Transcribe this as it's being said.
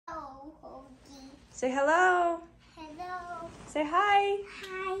Say hello. Hello. Say hi.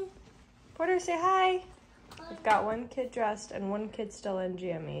 Hi. Porter, say hi. We've got one kid dressed and one kid still in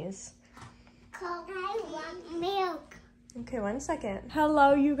jammies. I want milk. Okay, 1 second.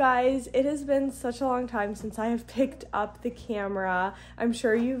 Hello, you guys. It has been such a long time since I have picked up the camera. I'm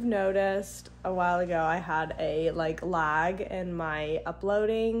sure you've noticed a while ago I had a lag in my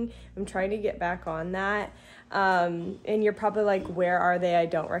uploading. I'm trying to get back on that. And you're probably like, where are they? I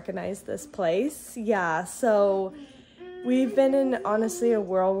don't recognize this place. Yeah, so we've been in honestly a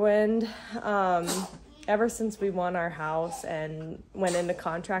whirlwind ever since we won our house and went into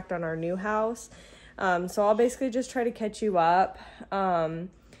contract on our new house. So I'll basically just try to catch you up.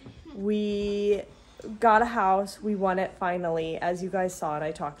 We got a house. We won it finally, as you guys saw, and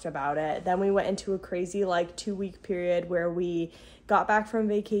I talked about it. Then we went into a crazy 2-week period where we got back from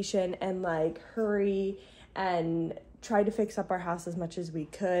vacation and hurry and tried to fix up our house as much as we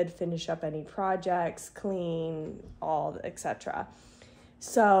could, finish up any projects, clean, all, etc.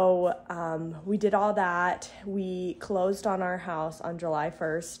 So we did all that. We closed on our house on July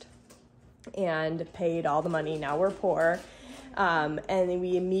 1st. And paid all the money. Now we're poor. And then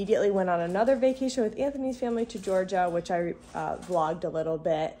we immediately went on another vacation with Anthony's family to Georgia, which I vlogged a little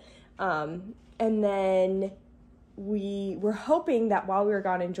bit. And then we were hoping that while we were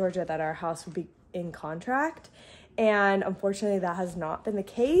gone in Georgia that our house would be in contract. And unfortunately that has not been the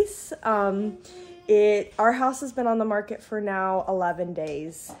case. Our house has been on the market for now 11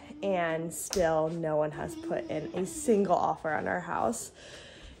 days and still no one has put in a single offer on our house.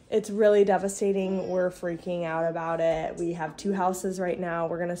 It's really devastating. We're freaking out about it. We have 2 houses right now.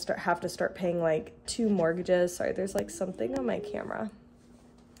 We're gonna have to start paying 2 mortgages. Sorry, there's something on my camera.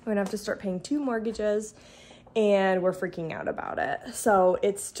 We're gonna have to start paying 2 mortgages and we're freaking out about it. So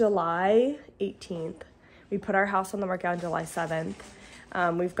it's July 18th. We put our house on the market on July 7th.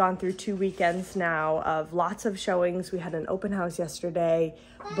 We've gone through 2 weekends now of lots of showings. We had an open house yesterday,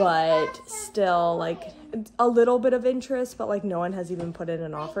 but still a little bit of interest, but no one has even put in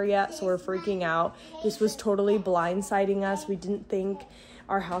an offer yet. So we're freaking out. This was totally blindsiding us. We didn't think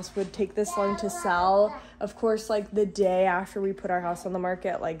our house would take this long to sell. Of course, the day after we put our house on the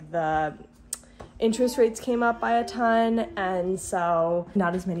market, the interest rates came up by a ton, and so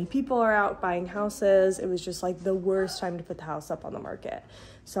not as many people are out buying houses. It was just the worst time to put the house up on the market.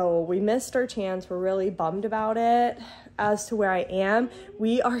 So we missed our chance. We're really bummed about it. As to where I am,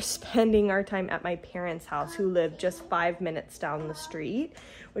 we are spending our time at my parents' house, who live just 5 minutes down the street,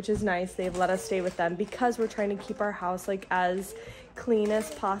 which is nice. They've let us stay with them because we're trying to keep our house as clean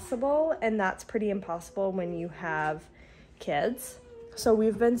as possible, and that's pretty impossible when you have kids. So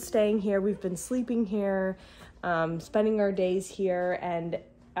we've been staying here, we've been sleeping here, spending our days here, and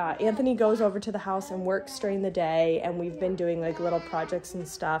Anthony goes over to the house and works during the day, and we've been doing little projects and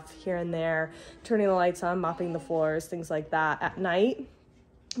stuff here and there, turning the lights on, mopping the floors, things like that at night.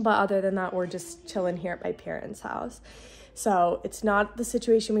 But other than that, we're just chilling here at my parents' house. So it's not the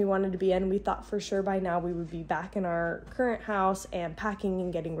situation we wanted to be in. We thought for sure by now we would be back in our current house and packing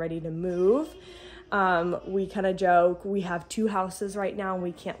and getting ready to move. We kind of joke, we have 2 houses right now and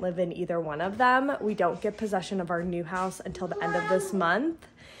we can't live in either one of them. We don't get possession of our new house until the end of this month.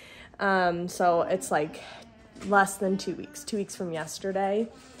 So it's less than 2 weeks, 2 weeks from yesterday.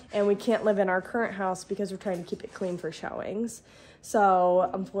 And we can't live in our current house because we're trying to keep it clean for showings. So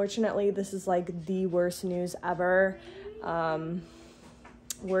unfortunately, this is the worst news ever.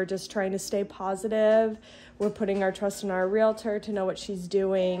 We're just trying to stay positive. We're putting our trust in our realtor to know what she's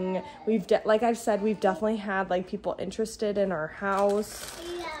doing. Like I've said, we've definitely had people interested in our house.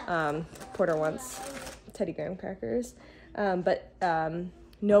 Porter wants Teddy Graham crackers. But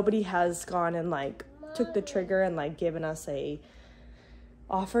nobody has gone and took the trigger and given us a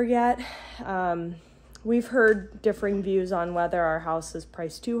offer yet. We've heard differing views on whether our house is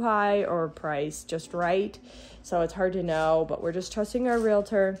priced too high or priced just right. So it's hard to know, but we're just trusting our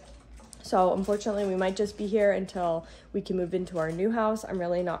realtor. So unfortunately, we might just be here until we can move into our new house. I'm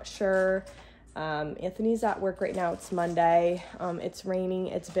really not sure. Anthony's at work right now. It's Monday. It's raining.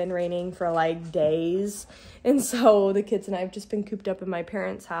 It's been raining for days. And so the kids and I have just been cooped up in my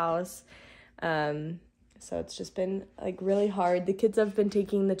parents' house. So it's just been really hard. The kids have been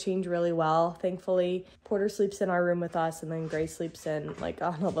taking the change really well, thankfully. Porter sleeps in our room with us, and then Grace sleeps in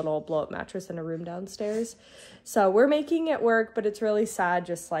on a little blow-up mattress in a room downstairs. So we're making it work, but it's really sad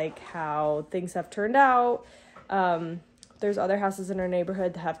just how things have turned out. There's other houses in our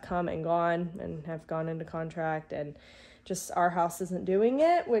neighborhood that have come and gone and have gone into contract, and just our house isn't doing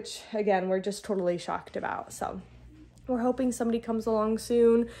it, which again, we're just totally shocked about. So we're hoping somebody comes along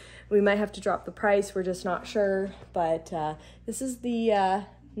soon. We might have to drop the price. We're just not sure. But this is the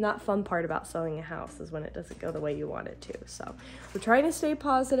not fun part about selling a house is when it doesn't go the way you want it to. So we're trying to stay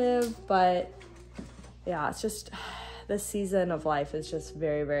positive, but yeah, it's just, this season of life is just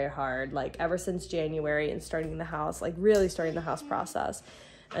very, very hard. Like ever since January and starting the house, like really starting the house process.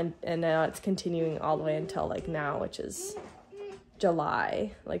 And now it's continuing all the way until like now, which is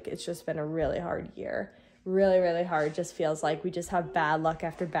July. Like it's just been a really hard year. Really, really hard. Just feels like we just have bad luck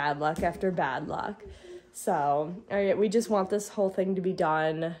after bad luck after bad luck. So, all right, we just want this whole thing to be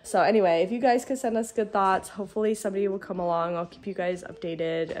done. So anyway, if you guys could send us good thoughts, hopefully somebody will come along. I'll keep you guys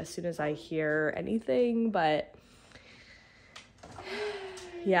updated as soon as I hear anything. But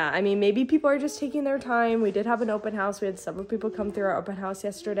yeah, I mean, maybe people are just taking their time. We did have an open house. We had several people come through our open house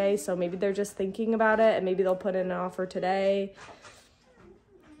yesterday. So maybe they're just thinking about it and maybe they'll put in an offer today.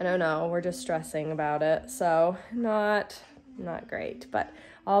 I don't know. We're just stressing about it. So not great, but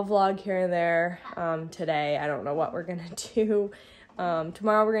I'll vlog here and there today. I don't know what we're gonna do.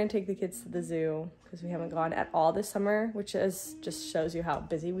 Tomorrow we're gonna take the kids to the zoo because we haven't gone at all this summer, which is just shows you how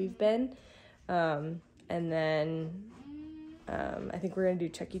busy we've been. And then I think we're gonna do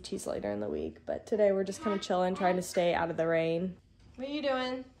Chuck E. Cheese later in the week, but today we're just kind of chilling, trying to stay out of the rain. What are you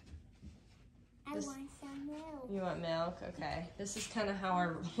doing? I want some milk. You want milk? Okay. This is kind of how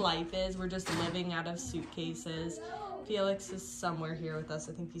our life is. We're just living out of suitcases. Felix is somewhere here with us.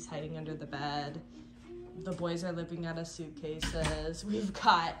 I think he's hiding under the bed. The boys are living out of suitcases. We've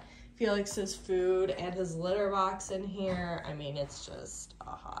got Felix's food and his litter box in here. I mean, it's just a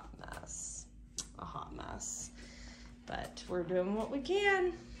hot mess. A hot mess. But we're doing what we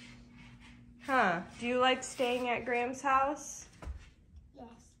can. Huh? Do you like staying at Graham's house? Yes.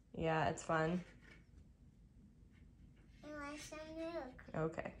 Yeah, it's fun. I want some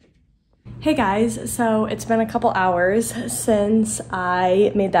milk. Okay. Hey guys, so it's been a couple hours since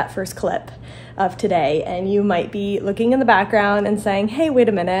I made that first clip of today, and you might be looking in the background and saying, hey, wait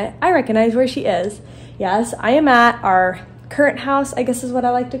a minute, I recognize where she is. Yes, I am at our current house, I guess is what I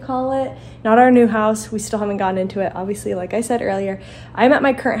like to call it. Not our new house. We still haven't gotten into it, obviously, like I said earlier. I'm at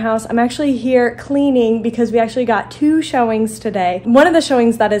my current house. I'm actually here cleaning because we actually got 2 showings today. One of the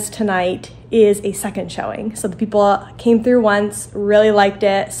showings that is tonight is a second showing. So the people came through once, really liked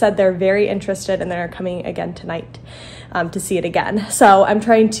it, said they're very interested, and they're coming again tonight to see it again. So I'm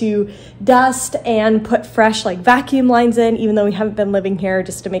trying to dust and put fresh like vacuum lines in, even though we haven't been living here,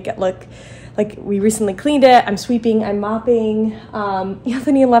 just to make it look like we recently cleaned it. I'm sweeping, I'm mopping.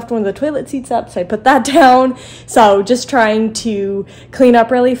 Anthony left one of the toilet seats up, so I put that down. So just trying to clean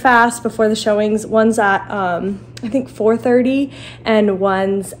up really fast before the showings. One's at, I think 4:30 and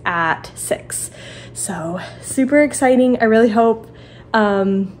one's at 6. So super exciting. I really hope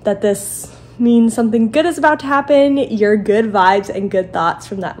that this means something good is about to happen. Your good vibes and good thoughts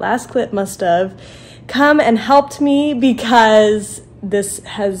from that last clip must have come and helped me, because this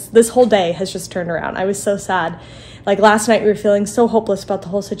whole day has just turned around. I was so sad. Like last night we were feeling so hopeless about the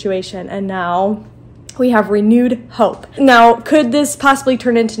whole situation, and now we have renewed hope. Now, could this possibly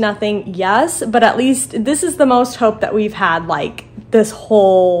turn into nothing? Yes, but at least this is the most hope that we've had like this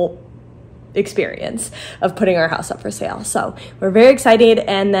whole experience of putting our house up for sale. So we're very excited.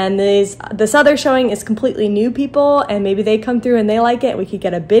 And then this other showing is completely new people, and maybe they come through and they like it. We could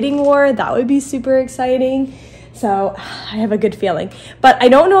get a bidding war. That would be super exciting. So I have a good feeling, but I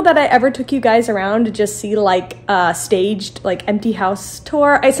don't know that I ever took you guys around to just see like a staged like empty house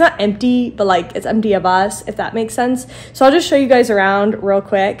tour. It's not empty, but like it's empty of us, if that makes sense. So I'll just show you guys around real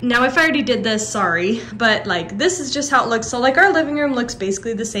quick. Now, if I already did this, sorry, but like this is just how it looks. So like our living room looks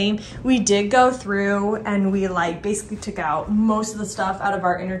basically the same. We did go through and we like basically took out most of the stuff out of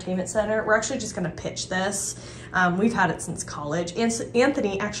our entertainment center. We're actually just gonna pitch this. We've had it since college. And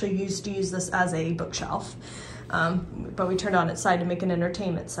Anthony actually used to use this as a bookshelf. But we turned on its side to make an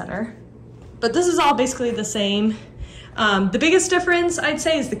entertainment center. But this is all basically the same. The biggest difference, I'd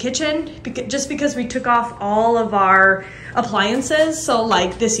say, is the kitchen, just because we took off all of our appliances. So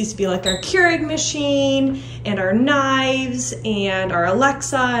like this used to be like our Keurig machine and our knives and our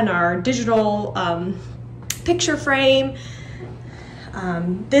Alexa and our digital picture frame.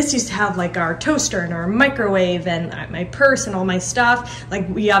 This used to have like our toaster and our microwave and my purse and all my stuff. Like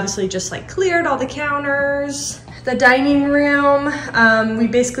we obviously just like cleared all the counters. The dining room, we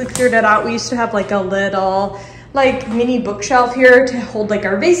basically cleared it out. We used to have like a little like mini bookshelf here to hold like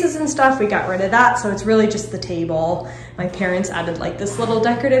our vases and stuff. We got rid of that, so it's really just the table. My parents added like this little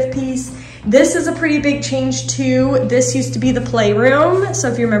decorative piece. This is a pretty big change too. This used to be the playroom. So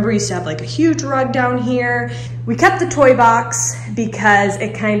if you remember, we used to have like a huge rug down here. We kept the toy box because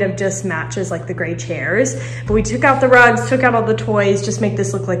it kind of just matches like the gray chairs, but we took out the rugs, took out all the toys, just make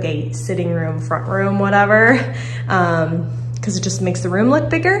this look like a sitting room, front room, whatever. because it just makes the room look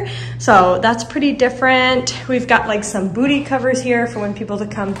bigger. So that's pretty different. We've got like some booty covers here for when people to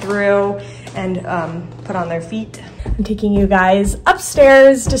come through and put on their feet. I'm taking you guys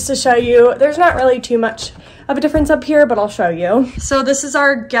upstairs just to show you. There's not really too much of a difference up here, but I'll show you. So this is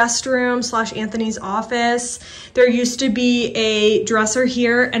our guest room / Anthony's office. There used to be a dresser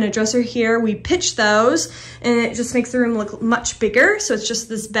here and a dresser here. We pitched those and it just makes the room look much bigger. So it's just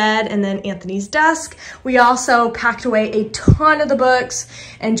this bed and then Anthony's desk. We also packed away a ton of the books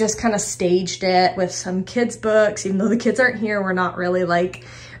and just kind of staged it with some kids' books. Even though the kids aren't here, we're not really like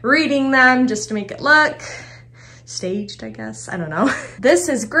reading them, just to make it look staged, I guess. I don't know. This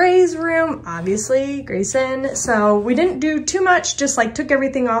is Gray's room, obviously, Grayson. So we didn't do too much, just like took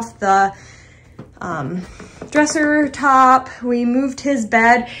everything off the dresser top. We moved his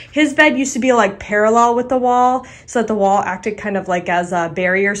bed. His bed used to be like parallel with the wall, so that the wall acted kind of like as a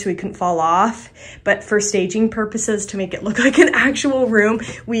barrier so he couldn't fall off. But for staging purposes, to make it look like an actual room,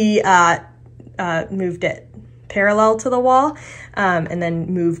 we moved it parallel to the wall, and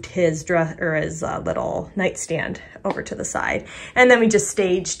then moved his little nightstand over to the side. And then we just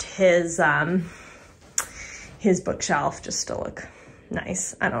staged his bookshelf just to look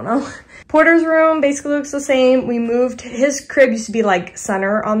nice. I don't know. Porter's room basically looks the same. We moved his crib, used to be like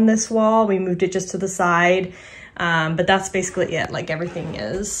center on this wall. We moved it just to the side. But that's basically it. Like everything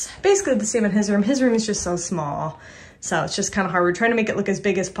is basically the same in his room. His room is just so small. So it's just kind of hard. We're trying to make it look as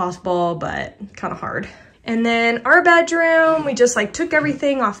big as possible, but kind of hard. And then our bedroom, we just like took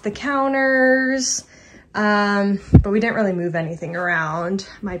everything off the counters, but we didn't really move anything around.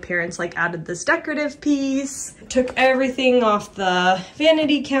 My parents like added this decorative piece, took everything off the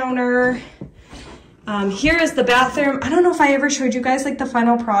vanity counter. Here is the bathroom. I don't know if I ever showed you guys like the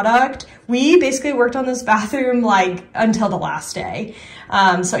final product. We basically worked on this bathroom like until the last day.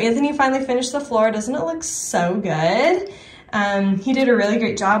 So Anthony finally finished the floor. Doesn't it look so good? He did a really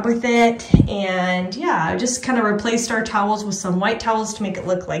great job with it, and yeah, I just kind of replaced our towels with some white towels to make it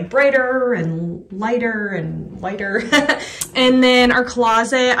look like brighter and lighter and whiter. And then our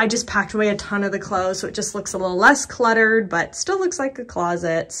closet, I just packed away a ton of the clothes, so it just looks a little less cluttered, but still looks like a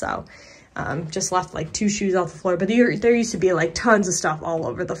closet. So just left like 2 shoes off the floor, but there used to be like tons of stuff all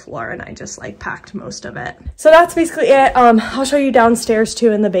over the floor, and I just like packed most of it. So that's basically it. I'll show you downstairs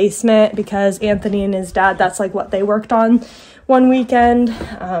too in the basement, because Anthony and his dad, that's like what they worked on one weekend,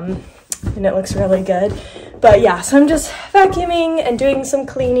 and it looks really good. But yeah, so I'm just vacuuming and doing some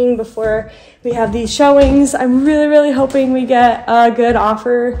cleaning before we have these showings. I'm really hoping we get a good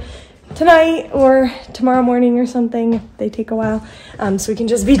offer tonight or tomorrow morning or something, if they take a while, so we can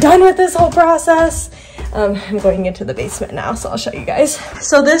just be done with this whole process. I'm going into the basement now, so I'll show you guys.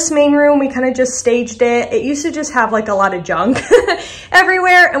 So this main room, we kind of just staged it. It used to just have like a lot of junk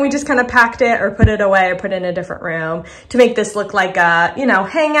everywhere, and we just kind of packed it or put it away or put it in a different room to make this look like a, you know,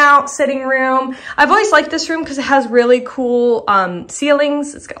 hangout sitting room. I've always liked this room because it has really cool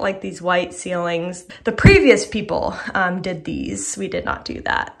ceilings. It's got like these white ceilings. The previous people did these. We did not do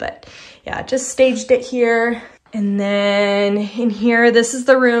that, but yeah, just staged it here. And then in here, this is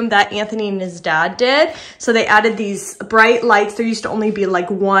the room that Anthony and his dad did. So they added these bright lights. There used to only be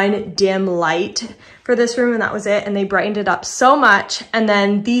like one dim light for this room, and that was it. And they brightened it up so much. And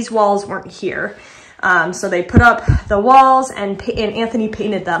then these walls weren't here. So they put up the walls, and Anthony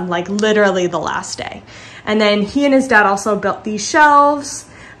painted them like literally the last day. And then he and his dad also built these shelves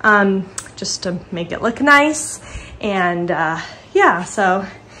just to make it look nice. And yeah, so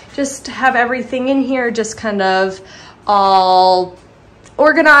just have everything in here just kind of all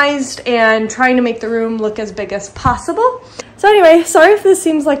organized and trying to make the room look as big as possible. So anyway, sorry if this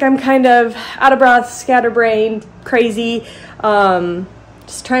seems like I'm kind of out of breath, scatterbrained, crazy.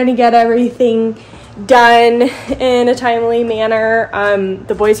 Just trying to get everything done in a timely manner.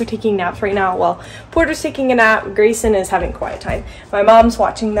 The boys are taking naps right now. Well, Porter's taking a nap. Grayson is having quiet time. My mom's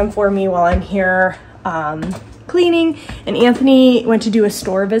watching them for me while I'm here cleaning, and Anthony went to do a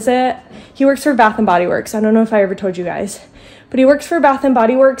store visit. He works for Bath & Body Works. I don't know if I ever told you guys, but he works for Bath &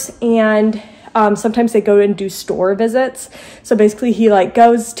 Body Works, and sometimes they go and do store visits. So basically he like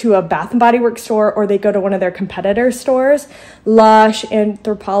goes to a Bath & Body Works store, or they go to one of their competitor stores, Lush,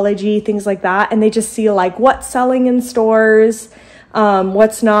 Anthropologie, things like that, and they just see like what's selling in stores,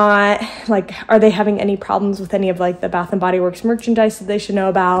 what's not, like are they having any problems with any of like the Bath & Body Works merchandise that they should know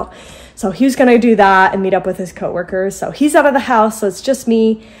about. So he was gonna do that and meet up with his coworkers. So he's out of the house, so it's just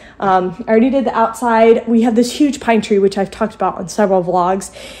me. I already did the outside. We have this huge pine tree, which I've talked about on several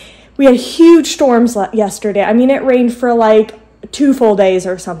vlogs. We had huge storms yesterday. I mean, it rained for like 2 full days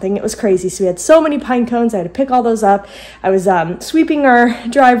or something. It was crazy. So we had so many pine cones. I had to pick all those up. I was sweeping our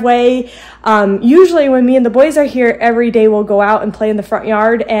driveway. Usually when me and the boys are here every day, we'll go out and play in the front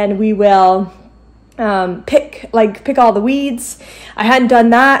yard, and we will pick all the weeds. I hadn't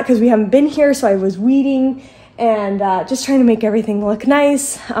done that because we haven't been here, so I was weeding and just trying to make everything look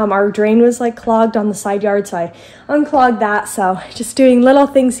nice. Our drain was like clogged on the side yard, so I unclogged that. So just doing little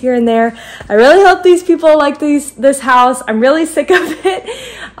things here and there. I really hope these people like this house. I'm really sick of it.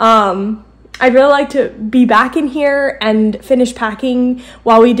 I'd really like to be back in here and finish packing.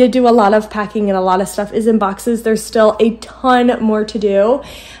 While we did do a lot of packing and a lot of stuff is in boxes, there's still a ton more to do.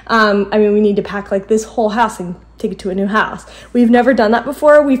 I mean, we need to pack like this whole house and take it to a new house. We've never done that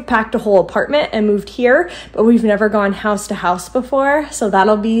before. We've packed a whole apartment and moved here, but we've never gone house to house before. So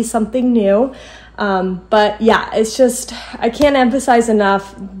that'll be something new. But yeah, it's just, I can't emphasize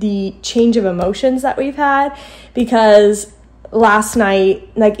enough the change of emotions that we've had, because last night,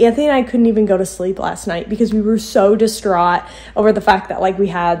 like Anthony and I couldn't even go to sleep last night because we were so distraught over the fact that like we've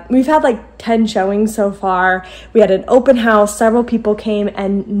had like 10 showings so far. We had an open house, several people came,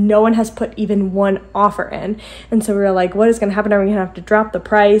 and no one has put even one offer in. And so we were like, what is going to happen? Are we going to have to drop the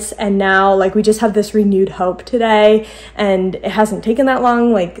price? And now like we just have this renewed hope today, and it hasn't taken that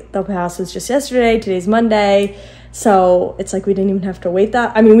long. Like the open house was just yesterday, today's Monday. So it's like we didn't even have to wait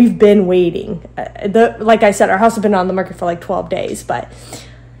that. I mean, we've been waiting. Like I said, our house has been on the market for like 12 days, but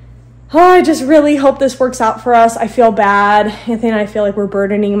I just really hope this works out for us. I feel bad. Anthony and I feel like we're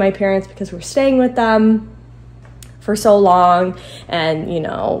burdening my parents because we're staying with them for so long, and you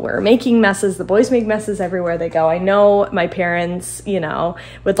know, we're making messes. The boys make messes everywhere they go. I know my parents, you know,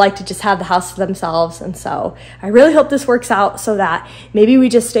 would like to just have the house to themselves, and so I really hope this works out so that maybe we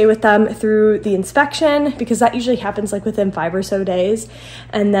just stay with them through the inspection, because that usually happens like within 5 or so days,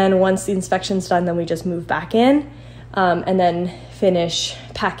 and then once the inspection's done, then we just move back in and then finish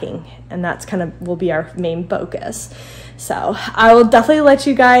packing, and that's kind of will be our main focus. So I will definitely let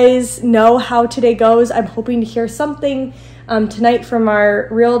you guys know how today goes. I'm hoping to hear something tonight from our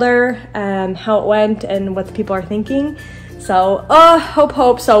realtor, how it went and what the people are thinking. So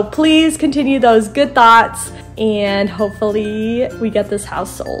hope. So please continue those good thoughts, and hopefully we get this house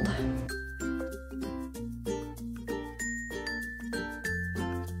sold.